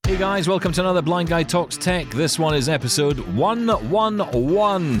guys, welcome to another Blind Guy Talks Tech. This one is episode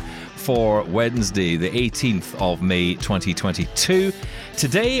 111 for Wednesday, the 18th of May 2022.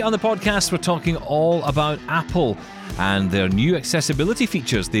 Today on the podcast, we're talking all about Apple and their new accessibility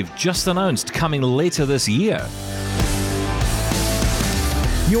features they've just announced coming later this year.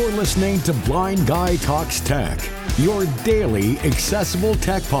 You're listening to Blind Guy Talks Tech, your daily accessible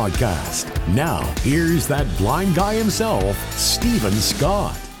tech podcast. Now, here's that blind guy himself, Stephen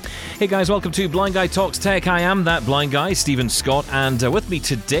Scott. Hey guys, welcome to Blind Guy Talks Tech. I am that blind guy, Stephen Scott, and with me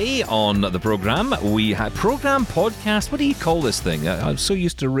today on the program, we have podcast. What do you call this thing? I'm so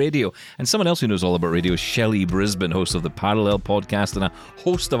used to radio. And someone else who knows all about radio is Shelley Brisbane, host of the Parallel podcast and a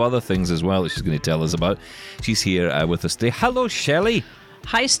host of other things as well that she's going to tell us about. She's here with us today. Hello, Shelley.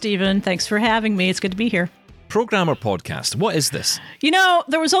 Hi, Stephen. Thanks for having me. It's good to be here. Program or podcast? What is this? You know,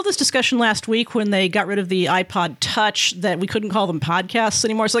 there was all this discussion last week when they got rid of the iPod Touch that we couldn't call them podcasts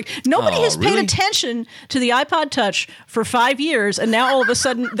anymore. It's like nobody has paid attention to the iPod Touch for 5 years, and now all of a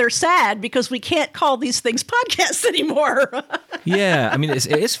sudden they're sad because we can't call these things podcasts anymore. Yeah, I mean, it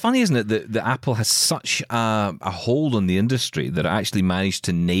is funny, isn't it, that Apple has such a hold on the industry that it actually managed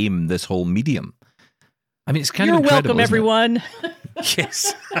to name this whole medium. I mean, it's kind of incredible. You're welcome, everyone.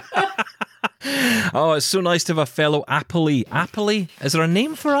 Yes. Oh, it's so nice to have a fellow Appley. Appley? Is there a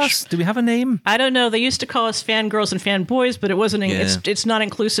name for us? Do we have a name? I don't know. They used to call us fangirls and fanboys, but it wasn't. Yeah. It's not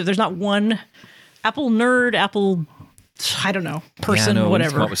inclusive. There's not one Apple nerd, Apple, I don't know, person, yeah, no,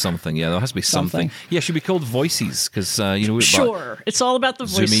 whatever. Come up with something. Yeah, there has to be something. Yeah, it should be called Voices because Sure, it's all about the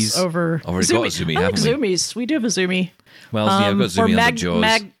voice Zoomies. over. Already got a Zoomie, I like haven't we? Zoomies. We do have a Zoomie. Well, yeah, I've got Zoomie on the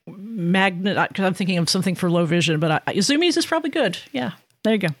Jaws. Magnet. Because I'm thinking of something for low vision, but Zoomies is probably good. Yeah.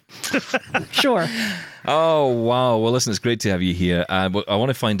 There you go. Sure. Oh, wow. Well, listen, it's great to have you here. But I want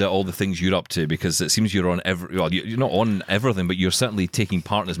to find out all the things you're up to because it seems you're on you're not on everything, but you're certainly taking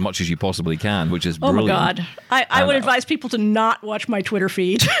part in as much as you possibly can, which is brilliant. Oh, my God. I would advise people to not watch my Twitter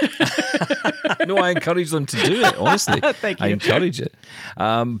feed. No, I encourage them to do it, honestly. Thank you. I encourage it.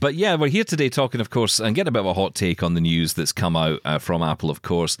 But yeah, we're here today talking, of course, and getting a bit of a hot take on the news that's come out from Apple, of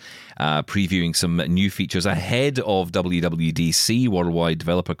course, previewing some new features ahead of WWDC, Worldwide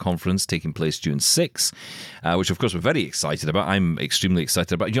Developer Conference, taking place June 6th, which, of course, we're very excited about. I'm extremely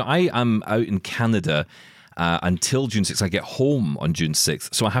excited about. You know, I am out in Canada until June 6th. I get home on June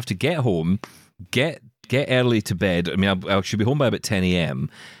 6th. So I have to get home, get early to bed. I mean, I should be home by about 10 a.m.,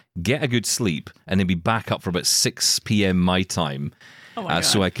 get a good sleep, and then be back up for about 6 p.m. my time.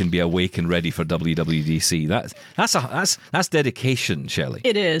 So I can be awake and ready for WWDC. That's dedication, Shelley.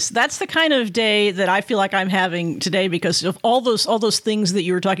 It is. That's the kind of day that I feel like I'm having today because of all those things that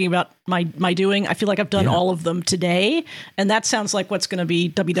you were talking about my doing. I feel like I've done all of them today, and that sounds like what's going to be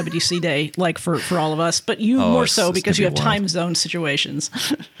WWDC day, like for all of us. But you more so because you have time zone situations.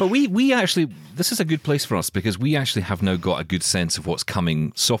 But we actually, this is a good place for us because we actually have now got a good sense of what's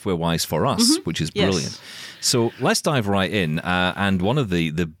coming software-wise for us, which is brilliant. Yes. So let's dive right in. And one of the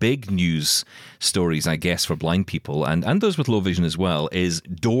big news stories, I guess, for blind people and those with low vision as well is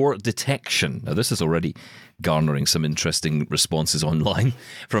door detection. Now, this is already garnering some interesting responses online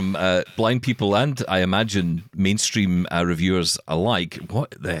from blind people and, I imagine, mainstream reviewers alike.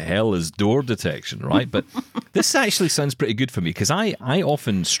 What the hell is door detection, right? But this actually sounds pretty good for me because I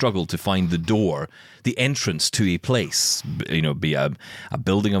often struggle to find the door, the entrance to a place, be a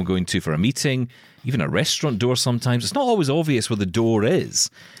building I'm going to for a meeting, even a restaurant door sometimes. It's not always obvious where the door is.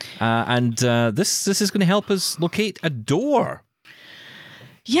 And this is going to help us locate a door.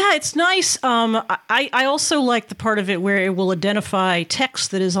 Yeah, it's nice. I also like the part of it where it will identify text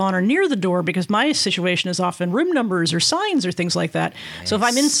that is on or near the door because my situation is often room numbers or signs or things like that. Yes. So if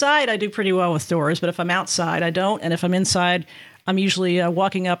I'm inside, I do pretty well with doors, but if I'm outside, I don't. And if I'm inside, I'm usually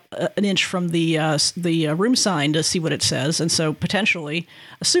walking up an inch from the room sign to see what it says. And so potentially,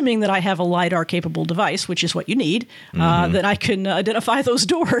 assuming that I have a LiDAR-capable device, which is what you need, that I can identify those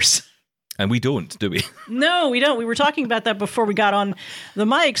doors. And we don't, do we? No, we don't. We were talking about that before we got on the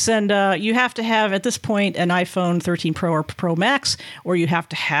mics, and you have to have, at this point, an iPhone 13 Pro or Pro Max, or you have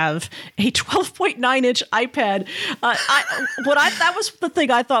to have a 12.9-inch iPad. That was the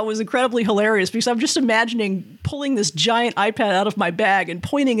thing I thought was incredibly hilarious, because I'm just imagining pulling this giant iPad out of my bag and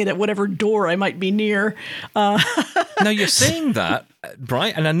pointing it at whatever door I might be near. Now, you're saying that,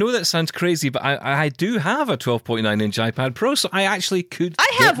 right? And I know that sounds crazy, but I do have a 12.9-inch iPad Pro, so I actually could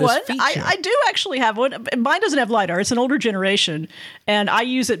I have get this one. feature. I do actually have one. Mine doesn't have LiDAR. It's an older generation, and I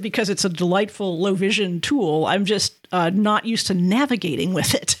use it because it's a delightful low-vision tool. I'm just not used to navigating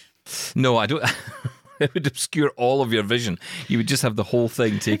with it. No, I don't. It would obscure all of your vision. You would just have the whole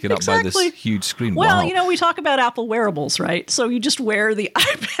thing taken up by this huge screen. Well, wow. we talk about Apple wearables, right? So you just wear the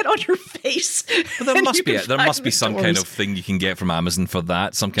iPad on your face. But there must be some kind of thing you can get from Amazon for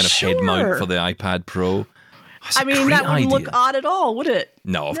that, some kind of head mount for the iPad Pro. That wouldn't look odd at all, would it?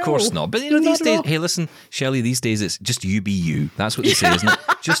 No, of course not. But these days, hey, listen, Shelley, these days it's just you be you. That's what they say, isn't it?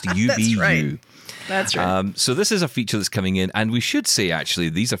 Just you be you. That's right. So this is a feature that's coming in, and we should say, actually,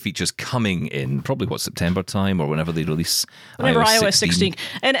 these are features coming in probably, September time or whenever they release iOS 16.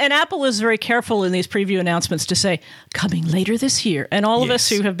 And Apple is very careful in these preview announcements to say, coming later this year. And all of us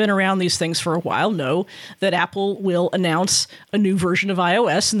who have been around these things for a while know that Apple will announce a new version of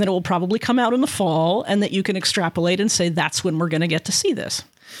iOS and that it will probably come out in the fall, and that you can extrapolate and say, that's when we're going to get to see this.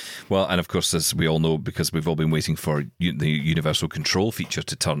 Well, and of course, as we all know, because we've all been waiting for the universal control feature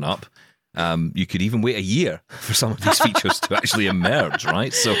to turn up, you could even wait a year for some of these features to actually emerge,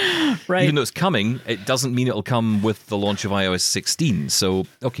 right? So even though it's coming, it doesn't mean it'll come with the launch of iOS 16. So,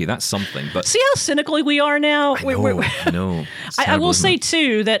 okay, that's something. But see how cynical we are now? I know. I will say,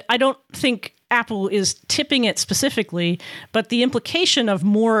 too, that I don't think Apple is tipping it specifically, but the implication of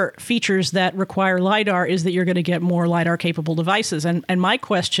more features that require LiDAR is that you're going to get more LiDAR-capable devices. And my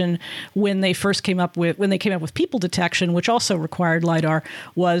question when they came up with people detection, which also required LiDAR,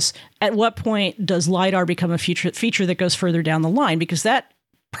 was at what point does LiDAR become a feature that goes further down the line? Because that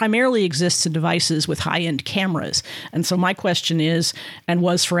primarily exists in devices with high-end cameras. And so my question is, and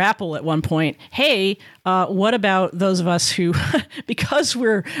was for Apple at one point, hey, what about those of us who, because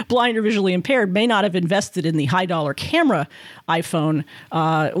we're blind or visually impaired, may not have invested in the high-dollar camera iPhone?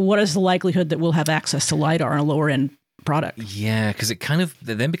 What is the likelihood that we'll have access to LiDAR on a lower-end product? Yeah, because it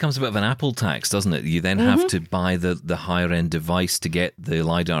then becomes a bit of an Apple tax, doesn't it? You then have to buy the higher end device to get the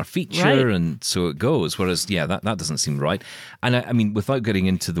LiDAR feature, and so it goes. Whereas, that doesn't seem right. And I mean, without getting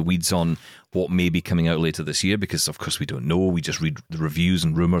into the weeds on what may be coming out later this year, because of course we don't know, we just read the reviews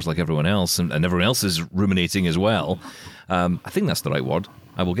and rumors like everyone else, and everyone else is ruminating as well. I think that's the right word.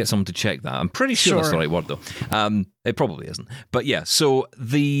 I will get someone to check that. I'm pretty sure that's the right word, though. It probably isn't. But yeah, so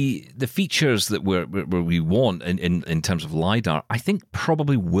the features that we want in terms of LiDAR, I think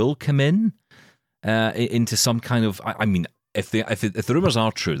probably will come into some kind of... I mean, if the rumors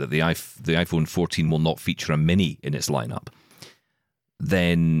are true that the iPhone 14 will not feature a Mini in its lineup,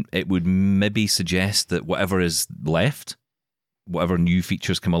 then it would maybe suggest that whatever is left, whatever new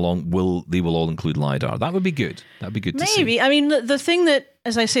features come along, they will all include LiDAR. That would be good. That'd be good to see. Maybe. I mean, the thing that,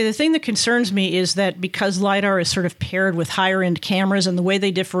 as I say, the thing that concerns me is that because LiDAR is sort of paired with higher-end cameras, and the way they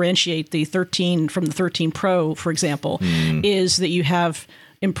differentiate the 13 from the 13 Pro, for example, is that you have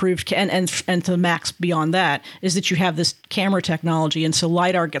improved, and to the Max beyond that, is that you have this camera technology, and so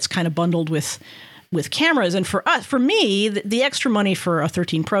LiDAR gets kind of bundled with cameras. And for me, the extra money for a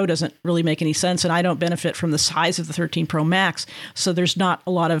 13 Pro doesn't really make any sense, and I don't benefit from the size of the 13 Pro Max. So there's not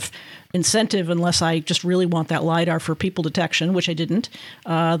a lot of incentive unless I just really want that LiDAR for people detection, which I didn't.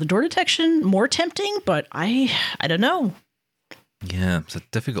 The door detection, more tempting, but I don't know. Yeah, it's a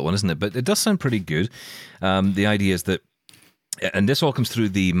difficult one, isn't it? But it does sound pretty good. The idea is that, and this all comes through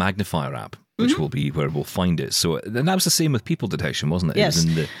the Magnifier app, which will be where we'll find it. So, and that was the same with people detection, wasn't it? Yes. It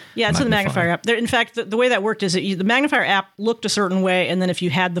was in it's in the Magnifier app. In fact, the way that worked is that the Magnifier app looked a certain way, and then if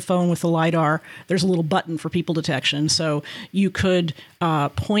you had the phone with the LiDAR, there's a little button for people detection. So you could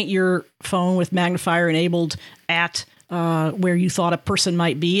point your phone with Magnifier enabled at where you thought a person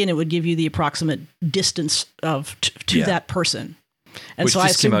might be, and it would give you the approximate distance to that person. And so I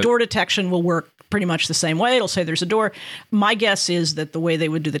assume door detection will work pretty much the same way. It'll say there's a door. My guess is that the way they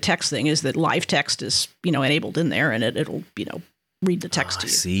would do the text thing is that live text is, enabled in there, and it'll, read the text to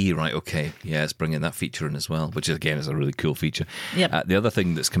you. I see, right, okay. Yeah, it's bringing that feature in as well, which again is a really cool feature. Yep. The other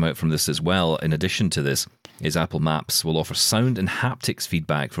thing that's come out from this as well, in addition to this, is Apple Maps will offer sound and haptics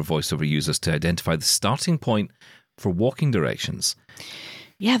feedback for voiceover users to identify the starting point for walking directions.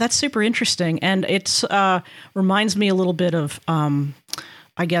 Yeah, that's super interesting. And it reminds me a little bit of...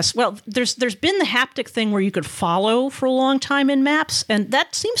 I guess, there's been the haptic thing where you could follow for a long time in maps, and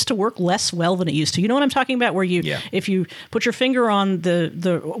that seems to work less well than it used to. You know what I'm talking about? Where if you put your finger on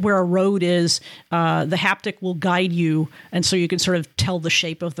the where a road is, the haptic will guide you, and so you can sort of tell the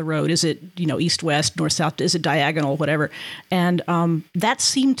shape of the road. Is it east, west, north, south? Is it diagonal? Whatever. And that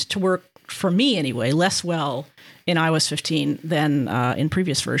seemed to work for me anyway, less well in iOS 15 than in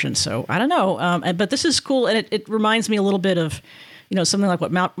previous versions. So I don't know, but this is cool, and it reminds me a little bit of something like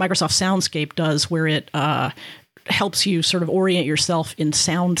what Microsoft Soundscape does, where it helps you sort of orient yourself in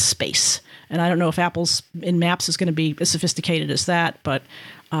sound space. And I don't know if Apple's in Maps is going to be as sophisticated as that, but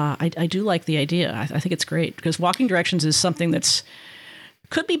I do like the idea. I think it's great, because walking directions is something that's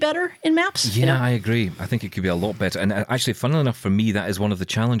could be better in maps. Yeah, I agree. I think it could be a lot better. And actually, funnily enough, for me, that is one of the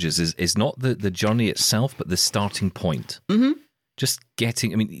challenges, is not the journey itself, but the starting point. Mm-hmm. Just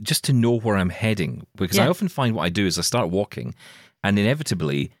to know where I'm heading. Because I often find what I do is I start walking, and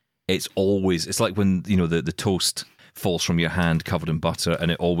inevitably, it's like when, the toast falls from your hand covered in butter,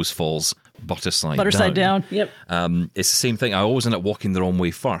 and it always falls butter side down. Yep. It's the same thing. I always end up walking the wrong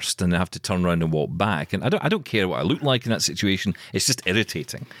way first, and I have to turn around and walk back. And I don't care what I look like in that situation. It's just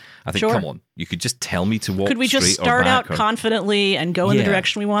irritating. I think, come on, you could just tell me to walk. Could we just start out confidently and go in the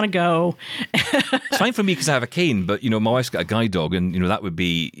direction we want to go? It's fine for me because I have a cane, but my wife's got a guide dog, and that would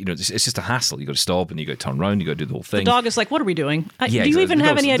be it's just a hassle. You got to stop and you got to turn around. You got to do the whole thing. The dog is like, "What are we doing? Do you even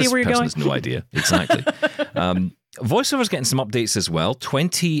have any idea where you're going?" This person has no idea. Exactly. VoiceOver's getting some updates as well.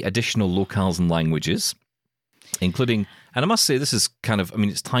 20 additional locales and languages, including, and I must say this is kind of,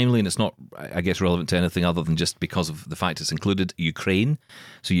 it's timely and it's not, I guess, relevant to anything other than just because of the fact it's included Ukraine.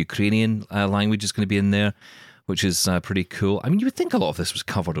 So Ukrainian language is going to be in there, which is pretty cool. You would think a lot of this was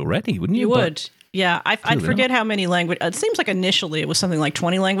covered already, wouldn't you? You would. Yeah, I'd forget how many languages. It seems like initially it was something like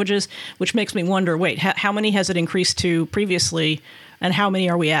 20 languages, which makes me wonder, wait, how many has it increased to previously, and how many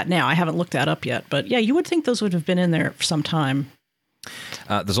are we at now? I haven't looked that up yet. But yeah, you would think those would have been in there for some time.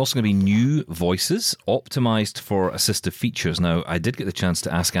 There's also going to be new voices optimized for assistive features. Now, I did get the chance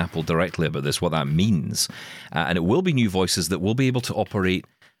to ask Apple directly about this, what that means. And it will be new voices that will be able to operate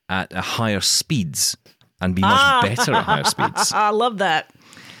at higher speeds and be much better at higher speeds. I love that.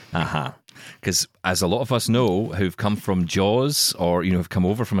 Because as a lot of us know who've come from JAWS or, have come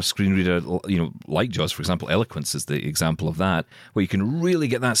over from a screen reader, like JAWS, for example, Eloquence is the example of that, where you can really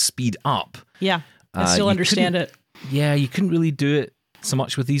get that speed up. Yeah, and still understand it. Yeah, you couldn't really do it so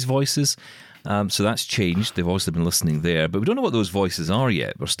much with these voices. So that's changed. They've obviously been listening there. But we don't know what those voices are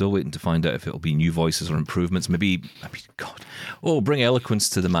yet. We're still waiting to find out if it'll be new voices or improvements. Maybe bring Eloquence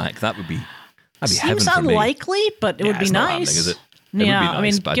to the Mac. That'd be heaven for me. Seems unlikely, but it would be nice. Is it? Yeah,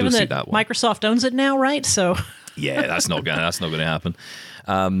 nice, given that Microsoft owns it now, right? So yeah, that's not going to happen.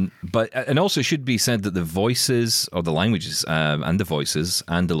 And also it should be said that the voices or the languages and the voices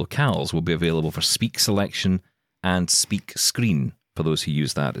and the locales will be available for speak selection and speak screen for those who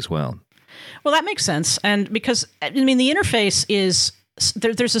use that as well. Well, that makes sense, and because the interface is.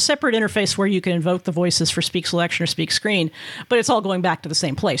 There's a separate interface where you can invoke the voices for speak selection or speak screen, but it's all going back to the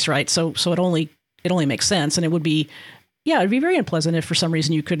same place, right? So it only makes sense, and it would be. Yeah, it'd be very unpleasant if for some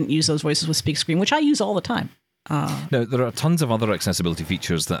reason you couldn't use those voices with speak screen, which I use all the time. Now, there are tons of other accessibility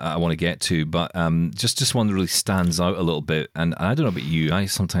features that I want to get to, but just one that really stands out a little bit. And I don't know about you, I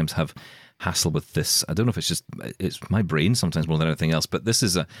sometimes have hassle with this. I don't know if it's my brain sometimes more than anything else, but this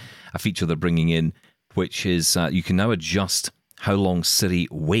is a feature they're bringing in, which is you can now adjust how long Siri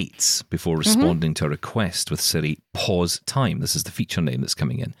waits before responding to a request with Siri pause time. This is the feature name that's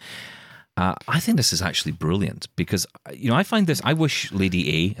coming in. I think this is actually brilliant because, I find this, I wish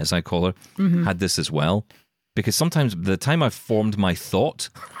Lady A, as I call her, had this as well. Because sometimes by the time I've formed my thought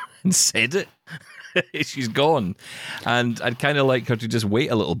and said it, she's gone. And I'd kind of like her to just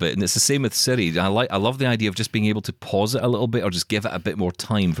wait a little bit. And it's the same with Siri. I love the idea of just being able to pause it a little bit or just give it a bit more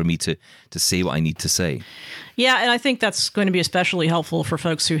time for me to say what I need to say. Yeah, and I think that's going to be especially helpful for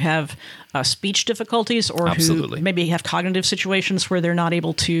folks who have speech difficulties or who maybe have cognitive situations where they're not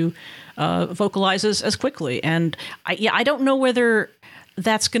able to vocalize as quickly. And I don't know whether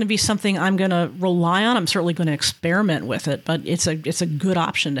that's going to be something I'm going to rely on. I'm certainly going to experiment with it, but it's a good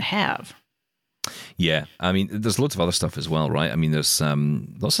option to have. Yeah, there's loads of other stuff as well, right? There's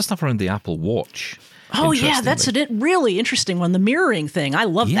lots of stuff around the Apple Watch. Oh, yeah, that's a really interesting one, the mirroring thing. I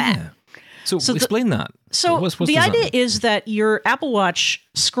love that. So explain that. So what's the idea is that your Apple Watch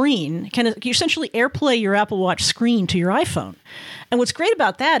screen can essentially AirPlay your Apple Watch screen to your iPhone. And what's great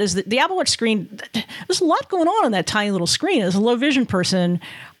about that is that the Apple Watch screen, there's a lot going on that tiny little screen. As a low vision person,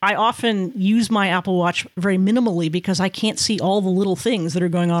 I often use my Apple Watch very minimally because I can't see all the little things that are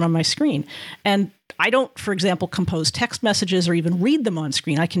going on my screen. And I don't, for example, compose text messages or even read them on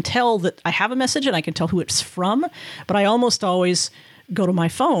screen. I can tell that I have a message and I can tell who it's from, but I almost always go to my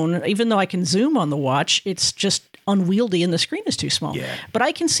phone. Even though I can zoom on the watch, it's just unwieldy and the screen is too small. Yeah. But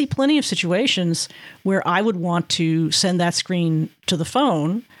I can see plenty of situations where I would want to send that screen to the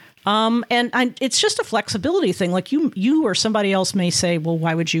phone. It's just a flexibility thing. Like you or somebody else may say, well,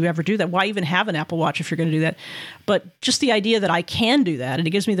 why would you ever do that? Why even have an Apple Watch if you're going to do that? But just the idea that I can do that, and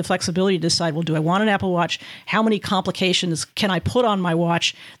it gives me the flexibility to decide, well, do I want an Apple Watch? How many complications can I put on my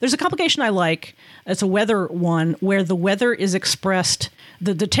watch? There's a complication I like. It's a weather one where the weather is expressed,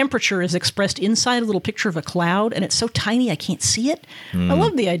 the temperature is expressed inside a little picture of a cloud, and it's so tiny I can't see it. I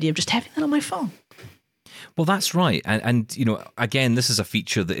love the idea of just having that on my phone. Well, that's right. And again, this is a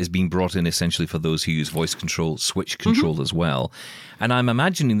feature that is being brought in essentially for those who use voice control, switch control as well. And I'm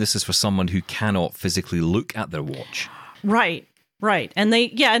imagining this is for someone who cannot physically look at their watch. Right. And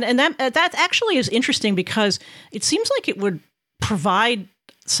that actually is interesting because it seems like it would provide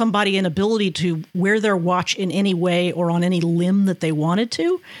somebody an ability to wear their watch in any way or on any limb that they wanted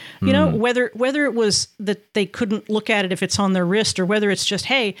to, whether it was that they couldn't look at it if it's on their wrist, or whether it's just,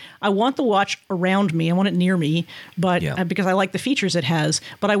 hey, I want the watch around me, I want it near me, but because I like the features it has,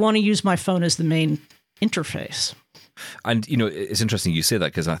 but I want to use my phone as the main interface. And, it's interesting you say that,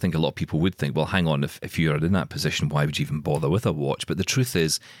 because I think a lot of people would think, well, hang on, if you're in that position, why would you even bother with a watch? But the truth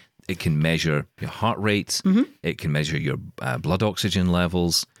is, it can measure your heart rate. It can measure your blood oxygen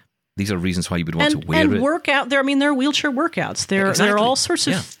levels. These are reasons why you would want to wear it. And workout. There are wheelchair workouts. There are all sorts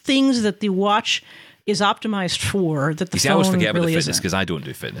of things that the watch is optimized for that the phone I always forget really about the fitness isn't. because I don't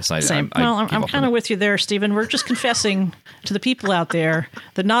do fitness. Same. I'm kind of with you there, Stephen. We're just confessing to the people out there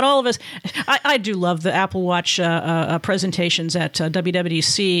that not all of us. I do love the Apple Watch presentations at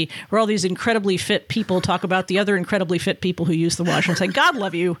WWDC, where all these incredibly fit people talk about the other incredibly fit people who use the watch and say, "God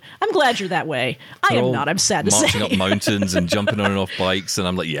love you. I'm glad you're that way. I am not. I'm sad to say." Marching up mountains and jumping on and off bikes, and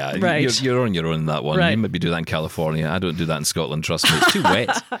I'm like, right. you're on your own in that one. Right. You maybe do that in California. I don't do that in Scotland. Trust me, it's too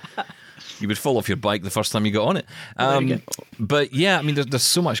wet. You would fall off your bike the first time you got on it. But yeah, I mean, there's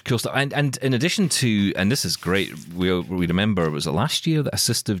so much cool stuff. And in addition to, and this is great, we remember, was it last year that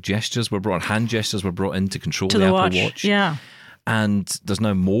assistive gestures were brought, hand gestures were brought in to control the Apple Watch. Yeah. And there's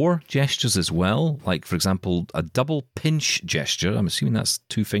now more gestures as well. Like, for example, a double pinch gesture. I'm assuming that's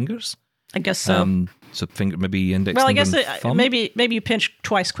 2 fingers. I guess so. So finger, maybe index. Well, I guess thumb? maybe you pinch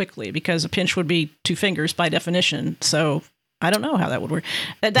twice quickly, because a pinch would be 2 fingers by definition. So I don't know how that would work.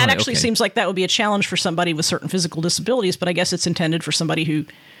 That actually seems like that would be a challenge for somebody with certain physical disabilities, but I guess it's intended for somebody who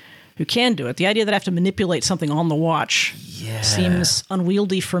can do it. The idea that I have to manipulate something on the watch seems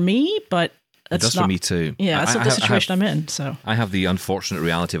unwieldy for me, but it does for me too. Yeah, that's not the situation I'm in. So I have the unfortunate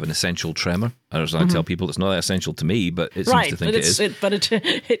reality of an essential tremor. As I tell people, it's not that essential to me, but it seems to think it is. But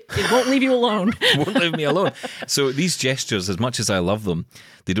it won't leave you alone. It won't leave me alone. So these gestures, as much as I love them,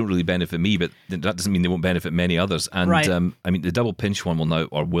 they don't really benefit me, but that doesn't mean they won't benefit many others. And I mean, the double pinch one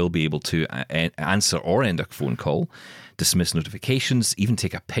will be able to answer or end a phone call, dismiss notifications, even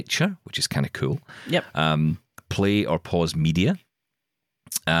take a picture, which is kind of cool. Yep. Play or pause media.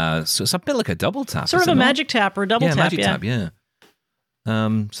 So it's a bit like a double tap. Sort of a magic tap or a double tap. Magic tap, yeah.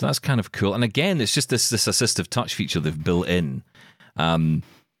 So that's kind of cool. And again, it's just this assistive touch feature they've built in,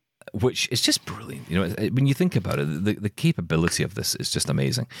 which is just brilliant. When you think about it, the capability of this is just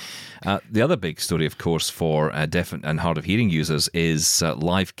amazing. The other big story, of course, for deaf and hard of hearing users is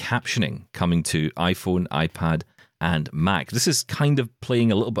live captioning coming to iPhone, iPad, and Mac. This is kind of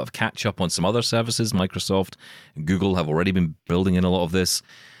playing a little bit of catch up on some other services. Microsoft and Google have already been building in a lot of this.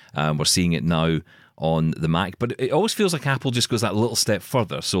 We're seeing it now on the Mac, but it always feels like Apple just goes that little step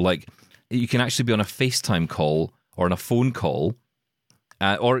further. So like you can actually be on a FaceTime call or on a phone call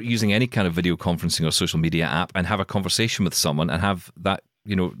or using any kind of video conferencing or social media app and have a conversation with someone and have that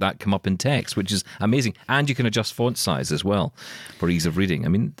that come up in text, which is amazing. And you can adjust font size as well for ease of reading. I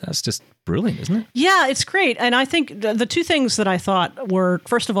mean, that's just brilliant, isn't it? Yeah, it's great. And I think the 2 things that I thought were,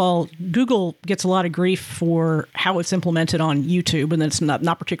 first of all, Google gets a lot of grief for how it's implemented on YouTube, and it's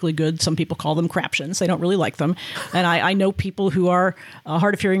not particularly good. Some people call them craptions. They don't really like them. And I know people who are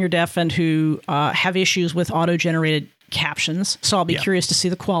hard of hearing or deaf and who have issues with auto-generated captions, so I'll be curious to see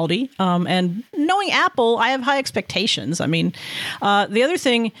the quality. And knowing Apple, I have high expectations. I mean, the other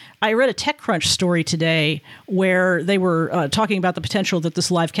thing, I read a TechCrunch story today where they were talking about the potential that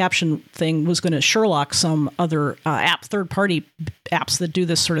this live caption thing was going to Sherlock some other third-party apps that do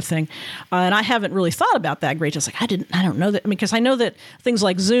this sort of thing. And I haven't really thought about that great. Just like, I don't know that. I mean, because I know that things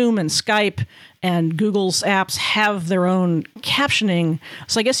like Zoom and Skype and Google's apps have their own captioning.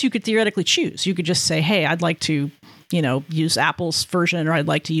 So I guess you could theoretically choose. You could just say, hey, I'd like to use Apple's version, or I'd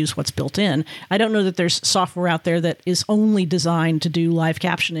like to use what's built in. I don't know that there's software out there that is only designed to do live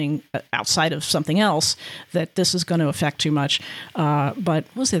captioning outside of something else that this is going to affect too much. But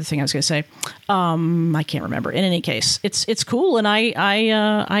what was the other thing I was going to say? I can't remember. In any case, it's cool, and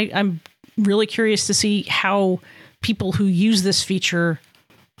I'm really curious to see how people who use this feature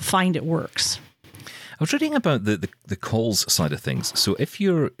find it works. I was reading about the calls side of things. So if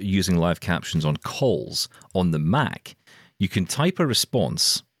you're using live captions on calls on the Mac, you can type a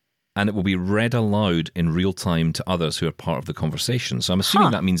response and it will be read aloud in real time to others who are part of the conversation. So I'm assuming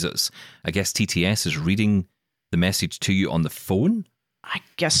that means I guess TTS is reading the message to you on the phone? I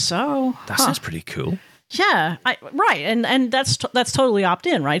guess so. That sounds pretty cool. Yeah, right. And that's totally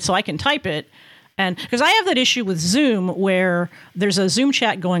opt-in, right? So I can type it. And because I have that issue with Zoom where there's a Zoom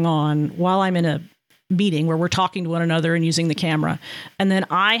chat going on while I'm in a meeting where we're talking to one another and using the camera. And then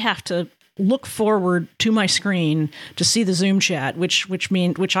I have to look forward to my screen to see the Zoom chat, which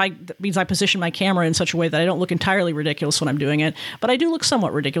means I position my camera in such a way that I don't look entirely ridiculous when I'm doing it, but I do look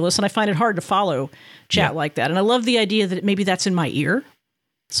somewhat ridiculous, and I find it hard to follow chat like that. And I love the idea that maybe that's in my ear,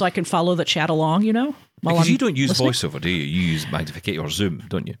 so I can follow the chat along, Because you don't use VoiceOver, do you? You use Magnificate or Zoom,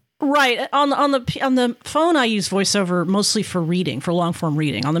 don't you? Right. On the phone, I use VoiceOver mostly for reading, for long form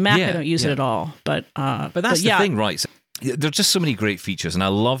reading. On the Mac, I don't use it at all. But that's the thing, right? There are just so many great features, and I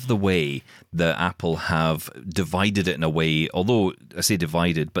love the way that Apple have divided it in a way, although I say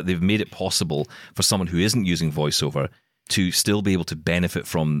divided, but they've made it possible for someone who isn't using VoiceOver to still be able to benefit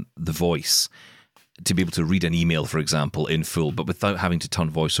from the voice, to be able to read an email, for example, in full, but without having to turn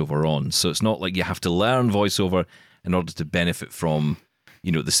VoiceOver on. So it's not like you have to learn VoiceOver in order to benefit from,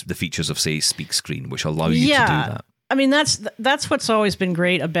 the features of, say, Speak Screen, which allow you to do that. I mean, that's what's always been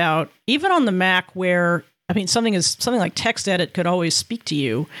great about, even on the Mac where, something like TextEdit could always speak to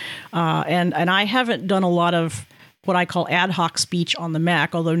you. And I haven't done a lot of what I call ad hoc speech on the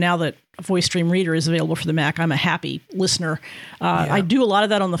Mac, although now that VoiceStream Reader is available for the Mac, I'm a happy listener. I do a lot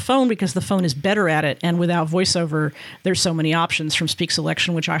of that on the phone because the phone is better at it. And without VoiceOver, there's so many options, from Speak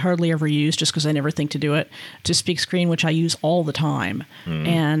Selection, which I hardly ever use just because I never think to do it, to Speak Screen, which I use all the time.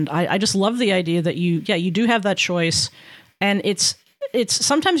 And I just love the idea that you do have that choice. And it's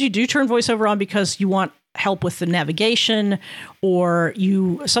sometimes you do turn VoiceOver on because you want help with the navigation, or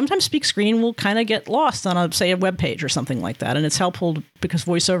sometimes Speak Screen will kind of get lost on a web page or something like that. And it's helpful because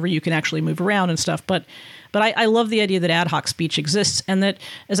VoiceOver, you can actually move around and stuff. But I love the idea that ad hoc speech exists, and that,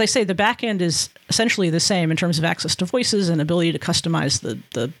 as I say, the back end is essentially the same in terms of access to voices and ability to customize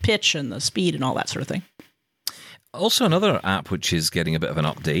the pitch and the speed and all that sort of thing. Also, another app which is getting a bit of an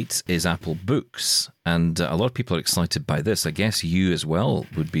update is Apple Books, and a lot of people are excited by this. I guess you as well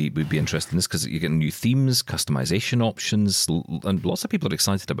would be interested in this because you're getting new themes, customization options, and lots of people are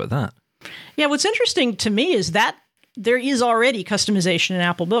excited about that. Yeah, what's interesting to me is that there is already customization in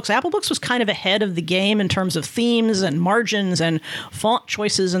Apple Books. Apple Books was kind of ahead of the game in terms of themes and margins and font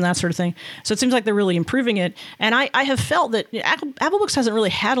choices and that sort of thing. So it seems like they're really improving it. And I have felt that Apple Books hasn't really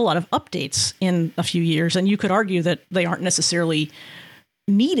had a lot of updates in a few years. And you could argue that they aren't necessarily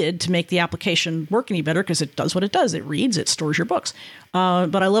needed to make the application work any better because it does what it does. It reads, it stores your books.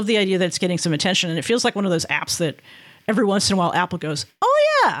 But I love the idea that it's getting some attention. And it feels like one of those apps that every once in a while Apple goes,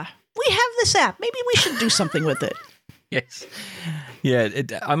 oh yeah, we have this app. Maybe we should do something with it. Yes. Yeah,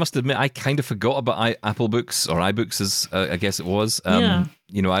 I must admit, I kind of forgot about Apple Books, or iBooks as I guess it was. I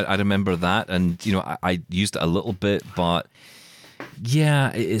remember that, and, I used it a little bit, but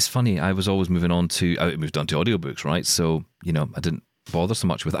yeah, it's funny. I was always moved on to audiobooks, right? So, I didn't bother so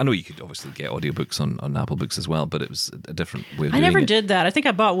much with it. I know you could obviously get audiobooks on Apple Books as well, but it was a different way of doing it. I never did that. I think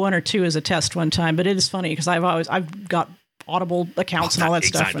I bought one or two as a test one time, but it is funny because I've got Audible accounts and all that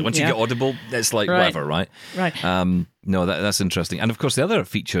stuff. Exactly. Once you get Audible, it's like whatever, right? Right. No, that's interesting. And of course, the other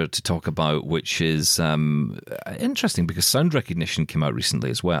feature to talk about, which is interesting because sound recognition came out recently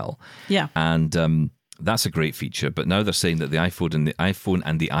as well. Yeah. And that's a great feature. But now they're saying that the iPhone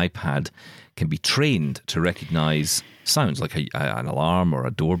and the iPad can be trained to recognize sounds like an alarm or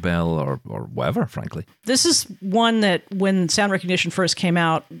a doorbell or whatever, frankly. This is one that when sound recognition first came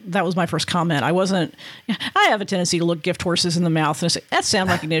out, that was my first comment. I have a tendency to look gift horses in the mouth and say, that's sound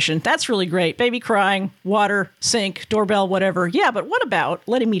recognition. That's really great. Baby crying, water, sink, doorbell, whatever. Yeah, but what about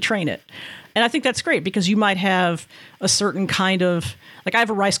letting me train it? And I think that's great because you might have a certain kind of, like I have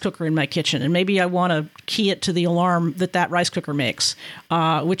a rice cooker in my kitchen and maybe I want to key it to the alarm that rice cooker makes,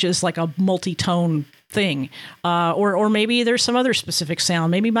 which is like a multi-tone thing. Or maybe there's some other specific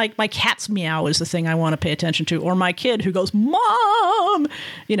sound. Maybe my cat's meow is the thing I want to pay attention to, or my kid who goes, Mom!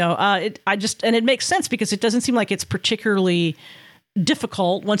 It makes sense because it doesn't seem like it's particularly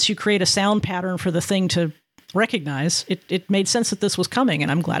difficult once you create a sound pattern for the thing to recognize. It made sense that this was coming,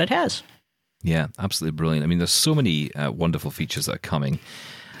 and I'm glad it has. Yeah, absolutely brilliant. I mean, there's so many wonderful features that are coming.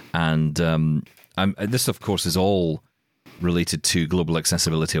 And this, of course, is all related to Global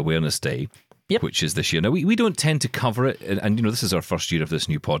Accessibility Awareness Day, which is this year. Now, we don't tend to cover it. And this is our first year of this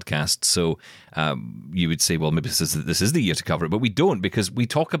new podcast. So you would say, well, maybe this is the year to cover it. But we don't, because we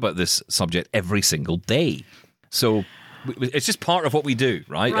talk about this subject every single day. So it's just part of what we do,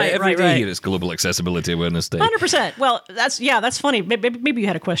 right? Every day here is Global Accessibility Awareness Day. 100%. Well, that's funny. Maybe you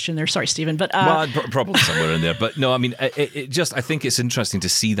had a question there. Sorry, Stephen. But probably somewhere in there. But no, I mean, I think it's interesting to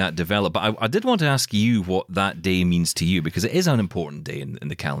see that develop. But I did want to ask you what that day means to you, because it is an important day in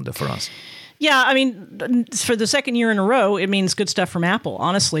the calendar for us. Yeah, I mean, for the second year in a row, it means good stuff from Apple,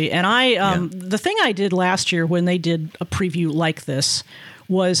 honestly. And the thing I did last year when they did a preview like this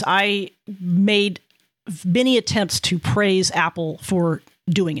was I made many attempts to praise Apple for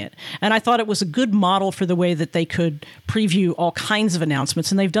doing it. And I thought it was a good model for the way that they could preview all kinds of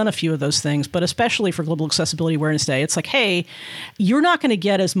announcements. And they've done a few of those things, but especially for Global Accessibility Awareness Day, it's like, hey, you're not going to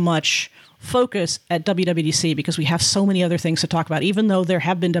get as much focus at WWDC because we have so many other things to talk about, even though there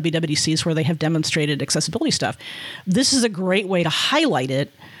have been WWDCs where they have demonstrated accessibility stuff. This is a great way to highlight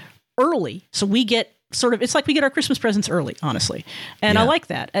it early. So we get it's like we get our Christmas presents early, honestly. And I like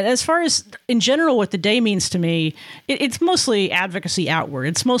that. And as far as in general, what the day means to me, it's mostly advocacy outward.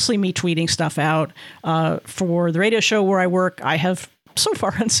 It's mostly me tweeting stuff out. For the radio show where I work, I have so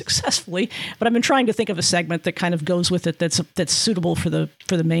far unsuccessfully, but I've been trying to think of a segment that kind of goes with it that's suitable for the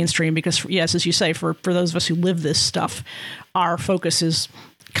mainstream. Because yes, as you say, for those of us who live this stuff, our focus is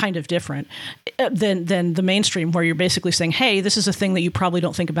kind of different than the mainstream, where you're basically saying, hey, this is a thing that you probably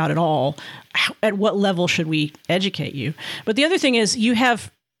don't think about at all. At what level should we educate you? But the other thing is you have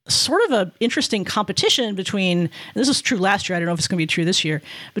sort of an interesting competition between, and this was true last year, I don't know if it's going to be true this year,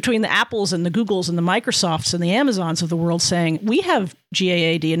 between the Apples and the Googles and the Microsofts and the Amazons of the world saying, we have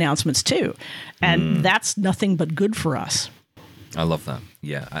GAAP announcements too. And that's nothing but good for us. I love that.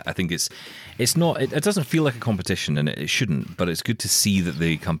 Yeah, I think it's not, it doesn't feel like a competition, and it shouldn't, but it's good to see that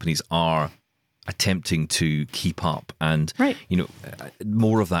the companies are attempting to keep up, and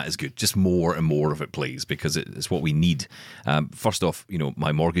more of that is good. Just more and more of it, please, because it's what we need. First off,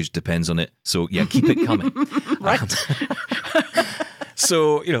 my mortgage depends on it, so yeah, keep it coming. Right.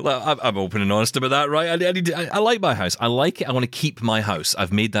 So, I'm open and honest about that, right? I like my house. I like it. I want to keep my house.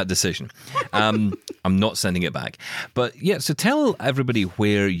 I've made that decision. I'm not sending it back. But yeah, so tell everybody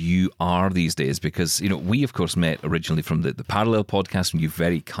where you are these days, because, we, of course, met originally from the Parallel podcast, and you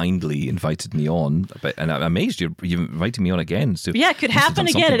very kindly invited me on. And I'm amazed you've invited me on again. So yeah, it could happen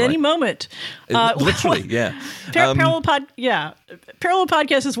again at any moment. Literally, yeah. Parallel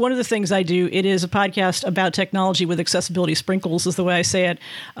podcast is one of the things I do. It is a podcast about technology with accessibility sprinkles, is the way I say it.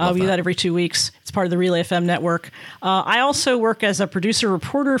 We do that every 2 weeks. It's part of the Relay FM network. I also work as a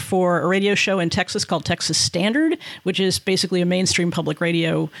producer-reporter for a radio show in Texas called Texas Standard, which is basically a mainstream public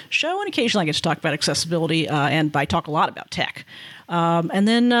radio show. And occasionally I get to talk about accessibility, and I talk a lot about tech. And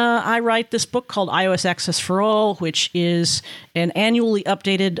then I write this book called iOS Access for All, which is an annually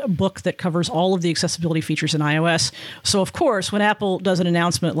updated book that covers all of the accessibility features in iOS. So, of course, when Apple does an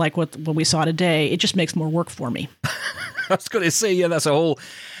announcement like what we saw today, it just makes more work for me. I was going to say, yeah, that's a whole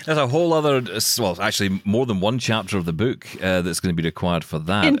other, well, actually more than one chapter of the book that's going to be required for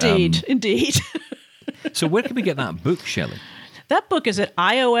that. Indeed. So where can we get that book, Shelley? That book is at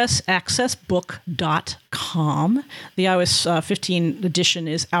iosaccessbook.com. The iOS 15 edition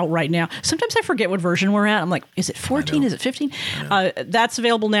is out right now. Sometimes I forget what version we're at. I'm like, is it 14? Is it 15? That's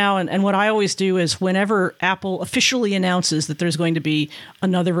available now. And what I always do is whenever Apple officially announces that there's going to be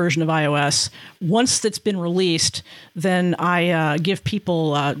another version of iOS, once that's been released, then I give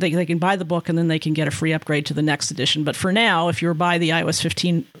people, they can buy the book and then they can get a free upgrade to the next edition. But for now, if you're by the iOS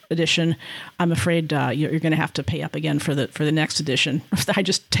 15 edition, I'm afraid you're going to have to pay up again for the next edition. I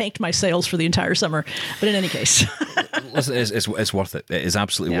just tanked my sales for the entire summer. But in any case, listen, it's worth it. It is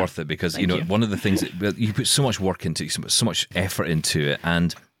absolutely worth it, because one of the things that you put so much work into, so much effort into it,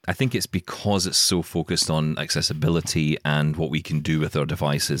 and I think it's because it's so focused on accessibility and what we can do with our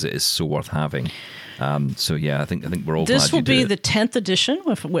devices. It is so worth having. So yeah, I think we're all glad you did it. This will be the 10th edition,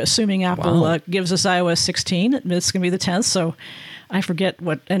 assuming Apple gives us iOS 16. It's going to be the 10th. So I forget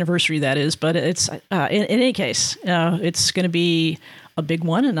what anniversary that is, but it's in any case, it's going to be a big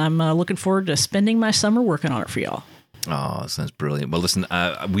one, and I'm looking forward to spending my summer working on it for y'all. Oh, that sounds brilliant. Well, listen,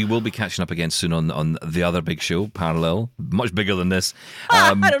 we will be catching up again soon on the other big show, Parallel, much bigger than this.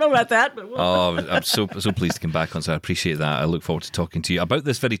 I don't know about that, but I'm so pleased to come back on, so I appreciate that. I look forward to talking to you about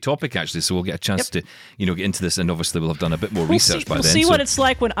this very topic, actually, so we'll get a chance to get into this, and obviously we'll have done a bit more research by then. We'll see what it's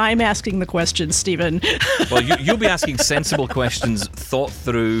like when I'm asking the questions, Stephen. Well, you'll be asking sensible questions, thought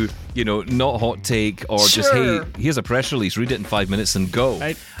through, not hot take, or just, hey, here's a press release, read it in 5 minutes and go.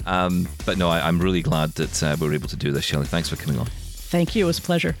 Right. But no, I'm really glad that we were able to do this, Shelley. Thanks for coming on. Thank you. It was a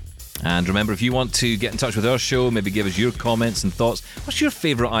pleasure. And remember, if you want to get in touch with our show, maybe give us your comments and thoughts. What's your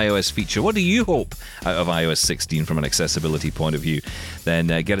favourite iOS feature? What do you hope out of iOS 16 from an accessibility point of view? Then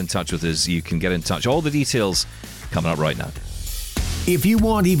get in touch with us. You can get in touch. All the details coming up right now. If you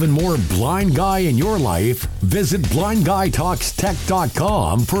want even more Blind Guy in your life, visit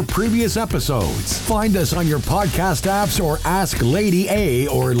blindguytalkstech.com for previous episodes. Find us on your podcast apps or ask Lady A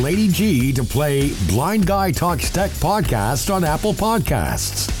or Lady G to play Blind Guy Talks Tech podcast on Apple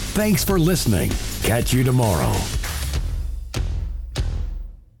Podcasts. Thanks for listening. Catch you tomorrow.